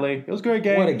really badly. It was a great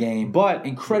game. What a game. But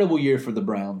incredible year for the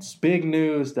Browns. Big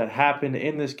news that happened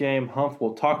in this game. Humph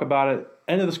will talk about it.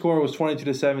 End of the score was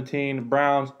 22-17.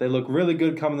 Browns, they look really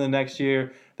good coming the next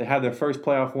year. They had their first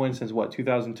playoff win since,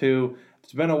 2002.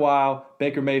 It's been a while.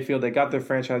 Baker Mayfield, they got their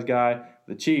franchise guy.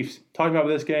 The Chiefs, talking about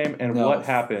this game and what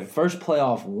happened. First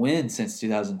playoff win since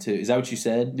 2002. Is that what you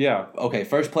said? Yeah. Okay,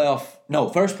 first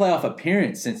playoff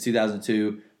appearance since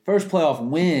 2002. First playoff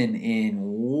win in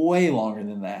way longer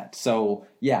than that. So,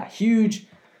 yeah, huge,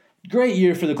 great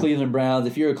year for the Cleveland Browns.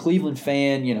 If you're a Cleveland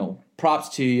fan, props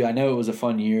to you. I know it was a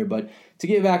fun year. But to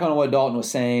get back on what Dalton was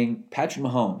saying, Patrick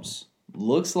Mahomes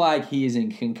looks like he is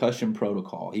in concussion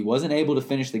protocol. He wasn't able to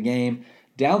finish the game.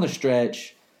 Down the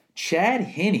stretch, Chad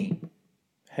Henne.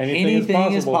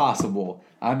 Anything is possible.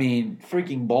 I mean,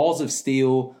 freaking balls of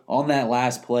steel on that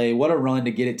last play. What a run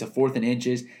to get it to 4th and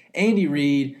inches. Andy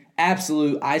Reid,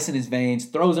 absolute ice in his veins,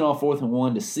 throws it on 4th and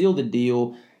 1 to seal the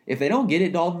deal. If they don't get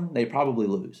it, Dalton, they probably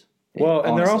lose. Well,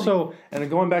 and they're also, and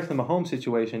going back to the Mahomes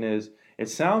situation is, it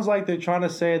sounds like they're trying to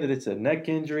say that it's a neck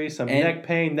injury, neck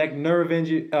pain, nerve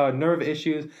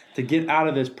issues to get out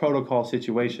of this protocol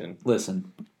situation.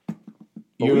 Listen,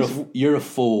 you're a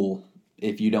fool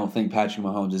if you don't think Patrick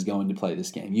Mahomes is going to play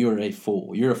this game. You are a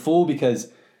fool. You're a fool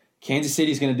because Kansas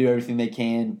City is going to do everything they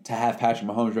can to have Patrick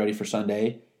Mahomes ready for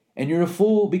Sunday. And you're a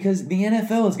fool because the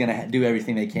NFL is going to do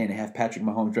everything they can to have Patrick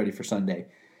Mahomes ready for Sunday.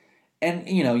 And,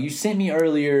 you sent me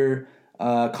earlier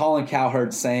Colin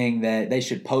Cowherd saying that they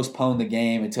should postpone the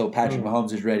game until Patrick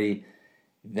Mahomes is ready.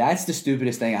 That's the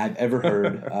stupidest thing I've ever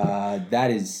heard.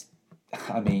 That is,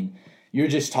 you're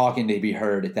just talking to be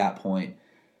heard at that point.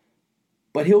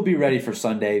 But he'll be ready for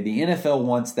Sunday. The NFL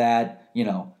wants that,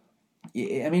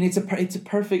 it's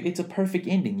a perfect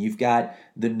ending. You've got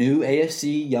the new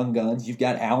AFC Young Guns. You've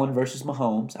got Allen versus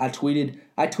Mahomes. I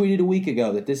tweeted a week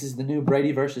ago that this is the new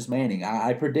Brady versus Manning.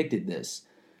 I predicted this.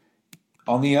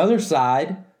 On the other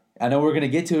side, I know we're going to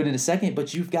get to it in a second,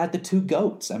 but you've got the two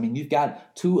GOATs. You've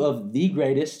got two of the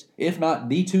greatest, if not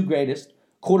the two greatest,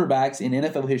 quarterbacks in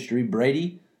NFL history,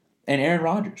 Brady and Aaron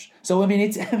Rodgers. So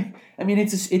it's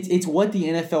what the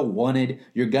NFL wanted.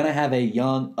 You're going to have a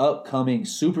young, upcoming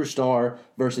superstar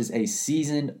versus a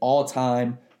seasoned,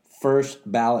 all-time,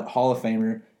 first ballot Hall of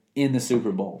Famer in the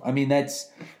Super Bowl. That's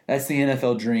the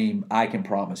NFL dream, I can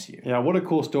promise you. Yeah, what a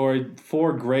cool story.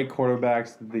 4 great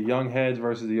quarterbacks, the young heads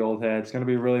versus the old heads. It's going to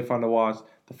be really fun to watch.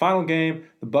 The final game,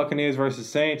 the Buccaneers versus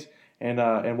Saints, and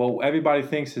what everybody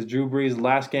thinks is Drew Brees'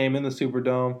 last game in the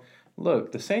Superdome.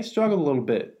 Look, the Saints struggled a little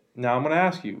bit. Now I'm going to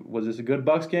ask you, was this a good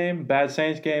Bucs game, bad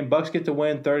Saints game? Bucs get to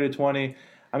win 30-20.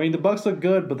 The Bucs look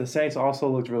good, but the Saints also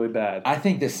looked really bad. I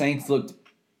think the Saints looked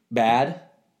bad.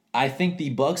 I think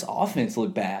the Bucs offense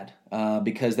looked bad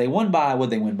because they won by,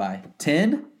 what'd they win by?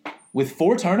 10 with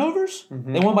 4 turnovers?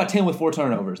 Mm-hmm. They won by 10 with 4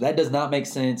 turnovers. That does not make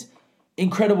sense.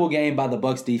 Incredible game by the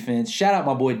Bucs defense. Shout out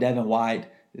my boy Devin White.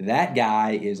 That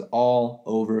guy is all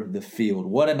over the field.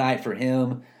 What a night for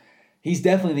him. He's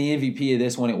definitely the MVP of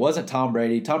this one. It wasn't Tom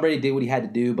Brady. Tom Brady did what he had to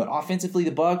do, but offensively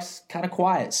the Bucs kind of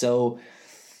quiet. So,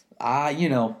 I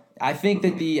think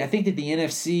that the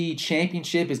NFC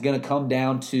Championship is going to come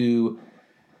down to,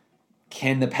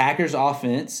 can the Packers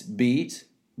offense beat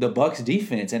the Bucs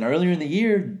defense? And earlier in the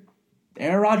year,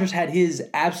 Aaron Rodgers had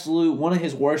one of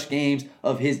his worst games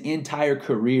of his entire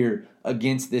career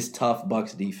against this tough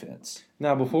Bucs defense.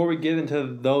 Now, before we get into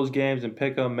those games and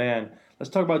pick them,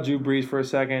 let's talk about Drew Brees for a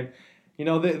second.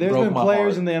 There's been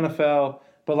players in the NFL,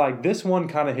 but this one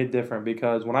kind of hit different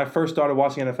because when I first started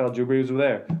watching NFL, Drew Brees was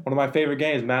there. One of my favorite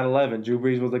games, Madden 11, Drew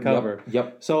Brees was the cover.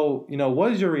 Yep. So,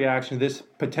 what is your reaction to this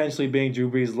potentially being Drew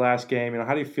Brees' last game?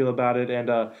 How do you feel about it,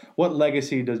 and what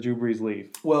legacy does Drew Brees leave?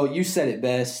 Well, you said it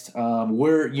best.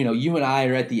 You and I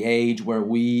are at the age where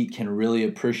we can really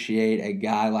appreciate a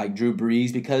guy like Drew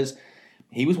Brees because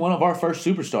he was one of our first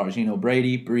superstars.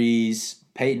 Brady, Brees,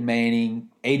 Peyton Manning,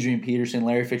 Adrian Peterson,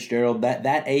 Larry Fitzgerald,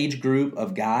 that age group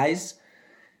of guys,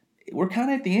 we're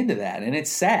kind of at the end of that. And it's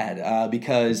sad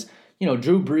because,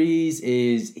 Drew Brees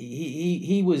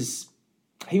he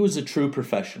was a true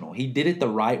professional. He did it the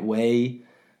right way.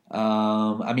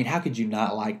 How could you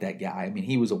not like that guy?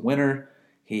 He was a winner.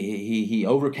 He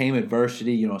overcame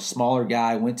adversity, a smaller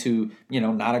guy, went to,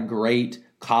 not a great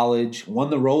college, won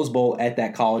the Rose Bowl at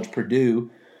that college,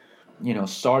 Purdue.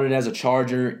 Started as a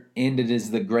Charger, ended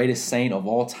as the greatest Saint of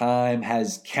all time,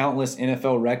 has countless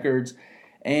NFL records.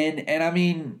 And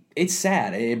it's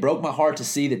sad. It broke my heart to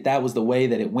see that was the way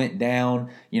that it went down.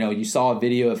 You saw a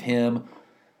video of him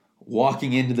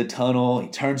walking into the tunnel. He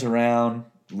turns around,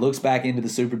 looks back into the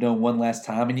Superdome one last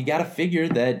time, and you got to figure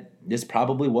that this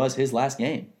probably was his last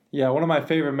game. Yeah, one of my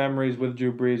favorite memories with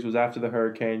Drew Brees was after the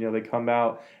Hurricane. They come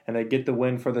out and they get the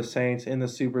win for the Saints in the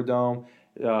Superdome.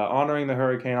 Honoring the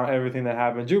Hurricane, everything that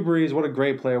happened. Drew Brees, what a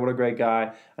great player, what a great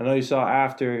guy. I know you saw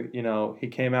after, he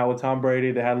came out with Tom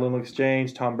Brady. They had a little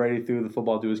exchange. Tom Brady threw the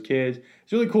football to his kids.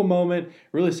 It's a really cool moment.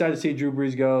 Really sad to see Drew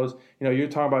Brees goes. You're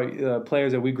talking about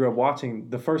players that we grew up watching.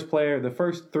 The first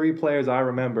 3 players I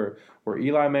remember were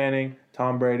Eli Manning,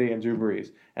 Tom Brady, and Drew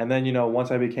Brees. And then,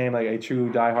 once I became a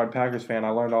true diehard Packers fan,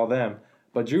 I learned all them.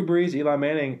 But Drew Brees, Eli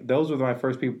Manning, those were my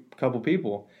first couple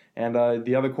people. And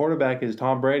the other quarterback is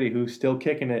Tom Brady, who's still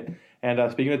kicking it.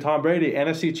 And speaking of Tom Brady,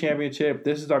 NFC Championship,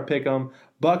 this is our pick'em.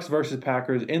 Bucs versus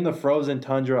Packers in the frozen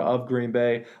tundra of Green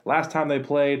Bay. Last time they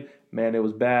played, it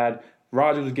was bad.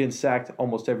 Rodgers was getting sacked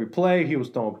almost every play. He was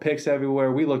throwing picks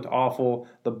everywhere. We looked awful.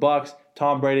 The Bucs,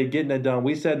 Tom Brady getting it done.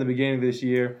 We said in the beginning of this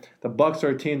year, the Bucs are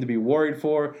a team to be worried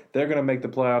for. They're going to make the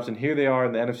playoffs, and here they are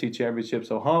in the NFC Championship.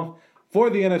 So, for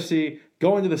the NFC,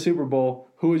 going to the Super Bowl,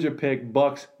 who is your pick?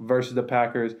 Bucs versus the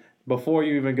Packers. before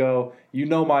you even go, you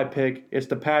know my pick. It's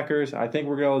the Packers. I think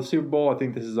we're going to go to the Super Bowl. I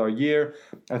think this is our year.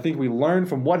 I think we learned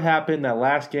from what happened that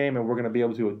last game, and we're going to be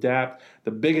able to adapt.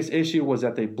 The biggest issue was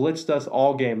that they blitzed us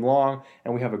all game long,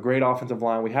 and we have a great offensive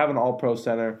line. We have an all-pro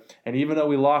center, and even though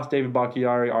we lost David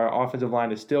Bakhtiari, our offensive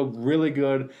line is still really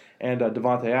good, and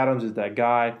Devontae Adams is that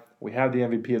guy. We have the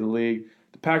MVP of the league.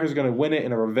 The Packers are going to win it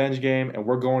in a revenge game, and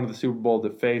we're going to the Super Bowl to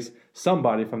face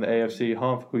somebody from the AFC.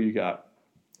 Humph, who you got?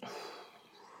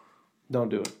 Don't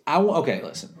do it. Okay,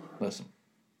 listen.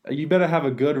 You better have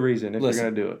a good reason if you're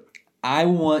going to do it. I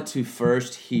want to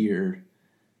first hear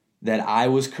that I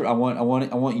was. I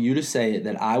want you to say it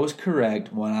that I was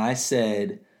correct when I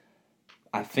said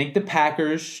I think the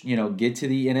Packers, get to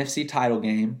the NFC title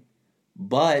game,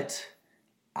 but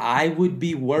I would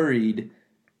be worried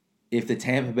if the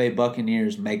Tampa Bay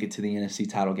Buccaneers make it to the NFC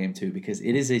title game too, because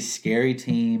it is a scary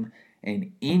team,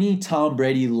 and any Tom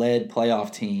Brady-led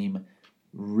playoff team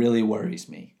really worries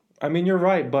me. I mean, you're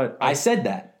right, but I said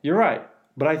that. You're right,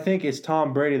 but I think it's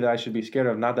Tom Brady that I should be scared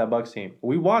of, not that Bucs team.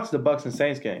 We watched the Bucs and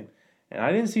Saints game, and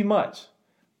I didn't see much,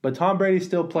 but Tom Brady's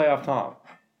still playoff Tom.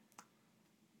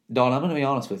 Don, I'm going to be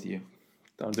honest with you.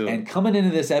 Don't do it. And coming into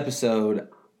this episode,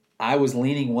 I was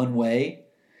leaning one way,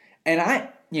 and I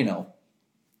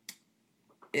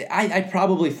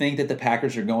probably think that the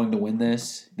Packers are going to win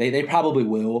this. They probably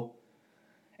will.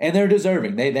 And they're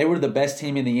deserving. They were the best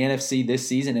team in the NFC this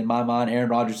season. In my mind, Aaron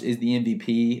Rodgers is the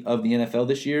MVP of the NFL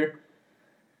this year.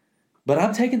 But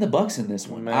I'm taking the Bucs in this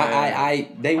one.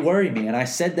 They worry me, and I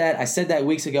said that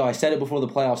weeks ago. I said it before the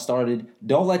playoffs started.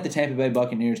 Don't let the Tampa Bay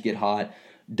Buccaneers get hot.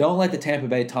 Don't let the Tampa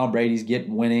Bay Tom Brady's get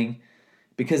winning,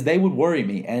 because they would worry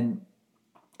me. And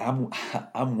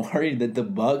I'm worried that the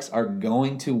Bucs are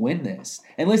going to win this.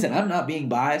 And listen, I'm not being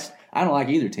biased. I don't like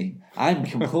either team. I'm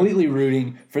completely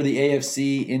rooting for the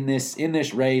AFC in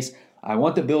this race. I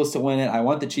want the Bills to win it. I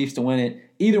want the Chiefs to win it.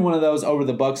 Either one of those over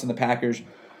the Bucs and the Packers.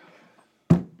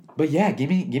 But yeah, give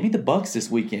me the Bucs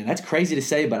this weekend. That's crazy to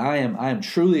say, but I am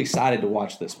truly excited to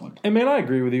watch this one. And man, I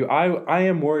agree with you. I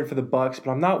am worried for the Bucs,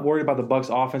 but I'm not worried about the Bucs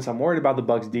offense. I'm worried about the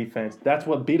Bucs defense. That's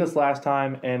what beat us last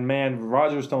time. And man,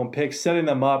 Rodgers throwing picks, setting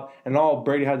them up, and all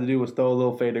Brady had to do was throw a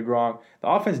little fade to Gronk. The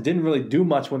offense didn't really do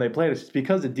much when they played us. It's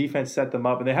because the defense set them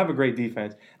up, and they have a great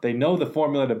defense. They know the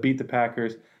formula to beat the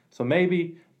Packers. So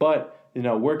maybe, but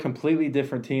we're a completely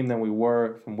different team than we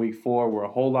were from week 4. We're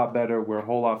a whole lot better. We're a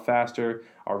whole lot faster.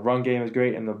 Our run game is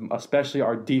great, and especially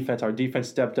our defense. Our defense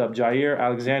stepped up. Jair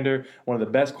Alexander, one of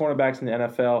the best cornerbacks in the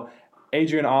NFL.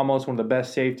 Adrian Amos, one of the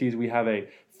best safeties. We have a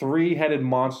 3-headed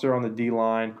monster on the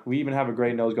D-line. We even have a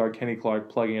great nose guard, Kenny Clark,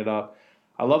 plugging it up.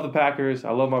 I love the Packers.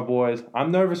 I love my boys.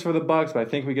 I'm nervous for the Bucs, but I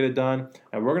think we get it done.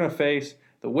 And we're going to face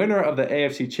the winner of the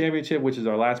AFC Championship, which is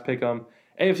our last pick-em.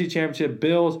 AFC Championship,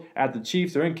 Bills at the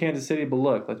Chiefs. They're in Kansas City, but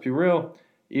look, let's be real.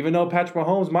 Even though Patrick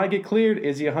Mahomes might get cleared,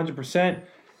 is he 100%?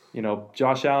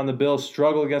 Josh Allen, the Bills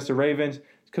struggle against the Ravens.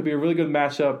 It could be a really good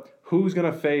matchup. Who's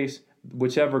going to face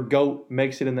whichever GOAT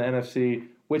makes it in the NFC?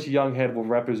 Which young head will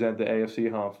represent the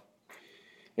AFC, Humph?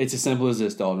 It's as simple as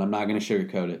this, Dalton. I'm not going to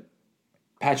sugarcoat it.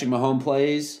 Patrick Mahomes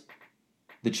plays,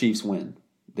 the Chiefs win.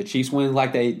 The Chiefs win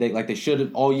like they should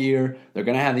have all year. They're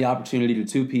going to have the opportunity to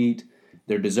two-peat.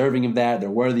 They're deserving of that. They're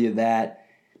worthy of that.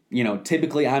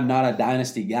 Typically I'm not a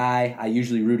dynasty guy. I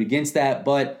usually root against that,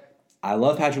 but I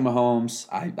love Patrick Mahomes.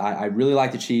 I really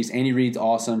like the Chiefs. Andy Reid's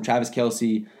awesome. Travis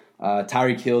Kelce,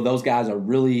 Tyreek Hill. Those guys are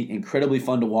really incredibly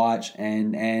fun to watch,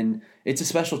 and it's a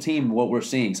special team what we're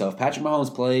seeing. So if Patrick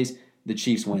Mahomes plays, the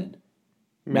Chiefs win.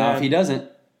 Now if he doesn't,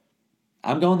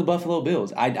 I'm going the Buffalo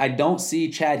Bills. I don't see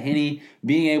Chad Henne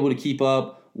being able to keep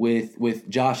up with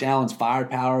Josh Allen's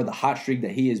firepower, the hot streak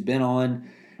that he has been on.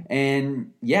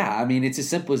 And yeah, I mean, it's as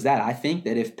simple as that. I think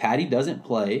that if Patty doesn't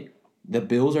play, the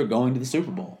Bills are going to the Super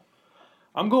Bowl.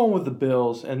 I'm going with the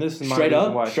Bills, and this is my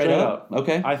reason why. Straight up.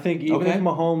 Okay. I think even if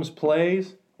Mahomes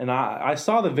plays, and I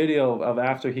saw the video of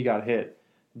after he got hit,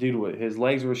 dude, his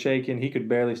legs were shaking. He could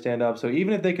barely stand up. So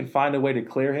even if they can find a way to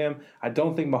clear him, I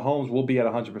don't think Mahomes will be at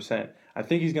 100%. I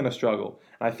think he's going to struggle.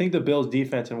 And I think the Bills'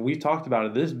 defense, and we've talked about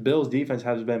it, this Bills' defense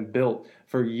has been built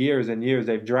for years and years.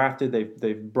 They've drafted,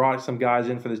 they've brought some guys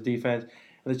in for this defense.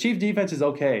 And the Chiefs' defense is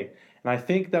okay. And I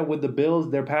think that with the Bills,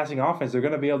 their passing offense, they're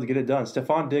going to be able to get it done.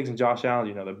 Stephon Diggs and Josh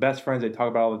Allen, they're best friends. They talk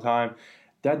about all the time.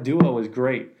 That duo is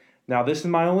great. Now, this is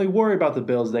my only worry about the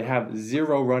Bills. They have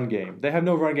zero run game. They have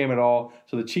no run game at all.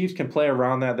 So the Chiefs can play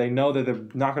around that. They know that they're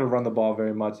not going to run the ball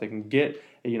very much. They can get,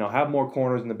 have more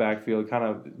corners in the backfield, kind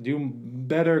of do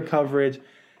better coverage.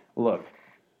 Look,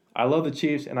 I love the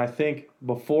Chiefs, and I think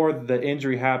before the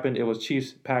injury happened, it was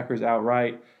Chiefs-Packers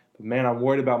outright. Man, I'm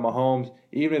worried about Mahomes.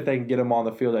 Even if they can get him on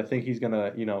the field, I think he's going to, I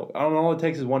don't know, all it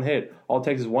takes is one hit. All it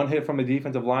takes is one hit from a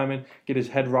defensive lineman, get his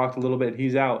head rocked a little bit, and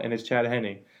he's out, and it's Chad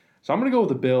Henne. So I'm going to go with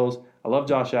the Bills. I love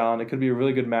Josh Allen. It could be a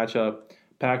really good matchup.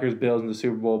 Packers, Bills in the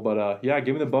Super Bowl. But,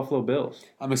 give me the Buffalo Bills.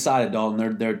 I'm excited,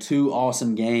 Dalton. They're two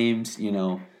awesome games.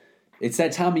 It's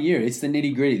that time of year. It's the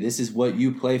nitty-gritty. This is what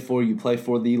you play for. You play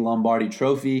for the Lombardi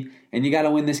Trophy, and you got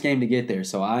to win this game to get there.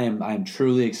 So I am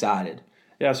truly excited.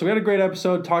 Yeah, so we had a great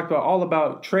episode, talked all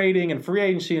about trading and free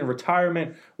agency and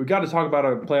retirement. We got to talk about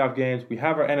our playoff games. We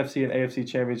have our NFC and AFC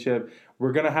championship.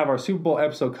 We're going to have our Super Bowl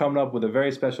episode coming up with a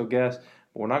very special guest.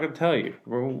 But we're not going to tell you.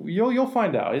 You'll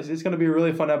find out. It's going to be a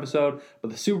really fun episode. But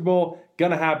the Super Bowl,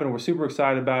 going to happen. We're super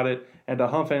excited about it. And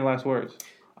Humph, any last words?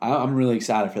 I'm really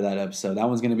excited for that episode. That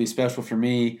one's going to be special for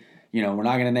me. We're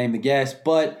not going to name the guest,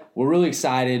 but we're really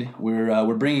excited.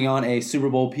 We're bringing on a Super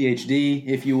Bowl PhD,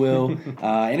 if you will,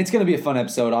 and it's going to be a fun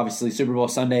episode. Obviously, Super Bowl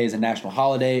Sunday is a national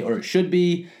holiday, or it should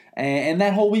be, and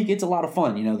that whole week it's a lot of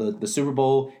fun. The Super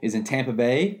Bowl is in Tampa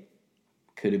Bay.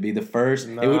 Could it be the first?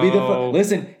 No. It would be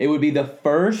listen. It would be the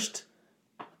first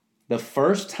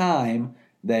time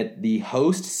that the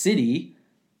host city,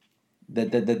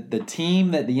 the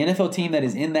team that the NFL team that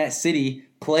is in that city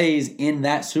plays in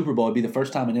that Super Bowl. It'd be the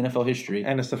first time in NFL history.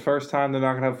 And it's the first time they're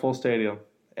not going to have a full stadium.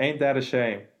 Ain't that a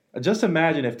shame? Just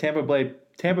imagine if Tampa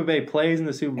Bay plays in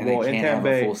the Super Bowl in Tampa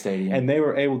Bay and they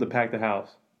were able to pack the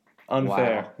house.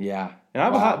 Unfair. Wow. Yeah.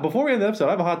 And before we end the episode, I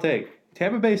have a hot take.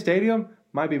 Tampa Bay Stadium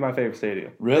might be my favorite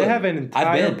stadium. Really? They have an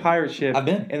entire pirate ship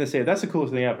in the stadium. That's the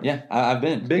coolest thing ever. Yeah, I've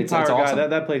been. Big pirate it's awesome. guy.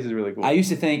 That place is really cool. I used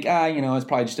to think, it's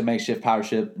probably just a makeshift pirate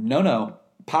ship. No.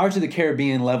 Pirates of the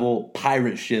Caribbean level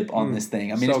pirate ship on this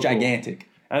thing. I mean, it's gigantic. Cool.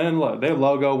 And then look, their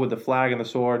logo with the flag and the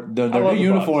sword. Their new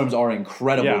uniforms are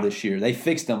incredible this year. They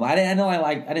fixed them. I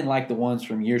didn't like the ones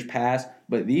from years past,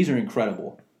 but these are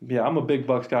incredible. Yeah, I'm a big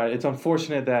Bucs guy. It's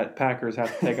unfortunate that Packers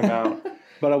have to take them out.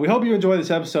 But we hope you enjoyed this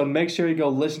episode. Make sure you go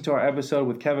listen to our episode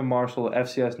with Kevin Marshall at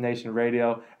FCS Nation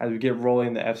Radio as we get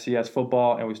rolling the FCS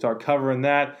football and we start covering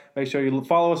that. Make sure you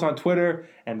follow us on Twitter,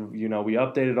 and we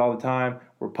update it all the time.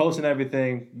 We're posting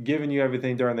everything, giving you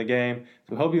everything during the game.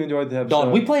 So we hope you enjoyed the episode.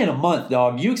 Dog, we play in a month,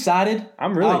 dog. You excited?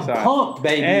 I'm really excited. I'm pumped,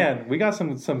 baby. And we got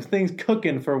some things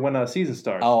cooking for when a season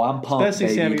starts. Oh, I'm pumped,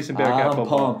 especially baby. Sam Houston Bearcat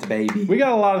football. I'm pumped, baby. We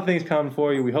got a lot of things coming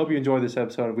for you. We hope you enjoyed this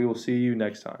episode, and we will see you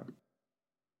next time.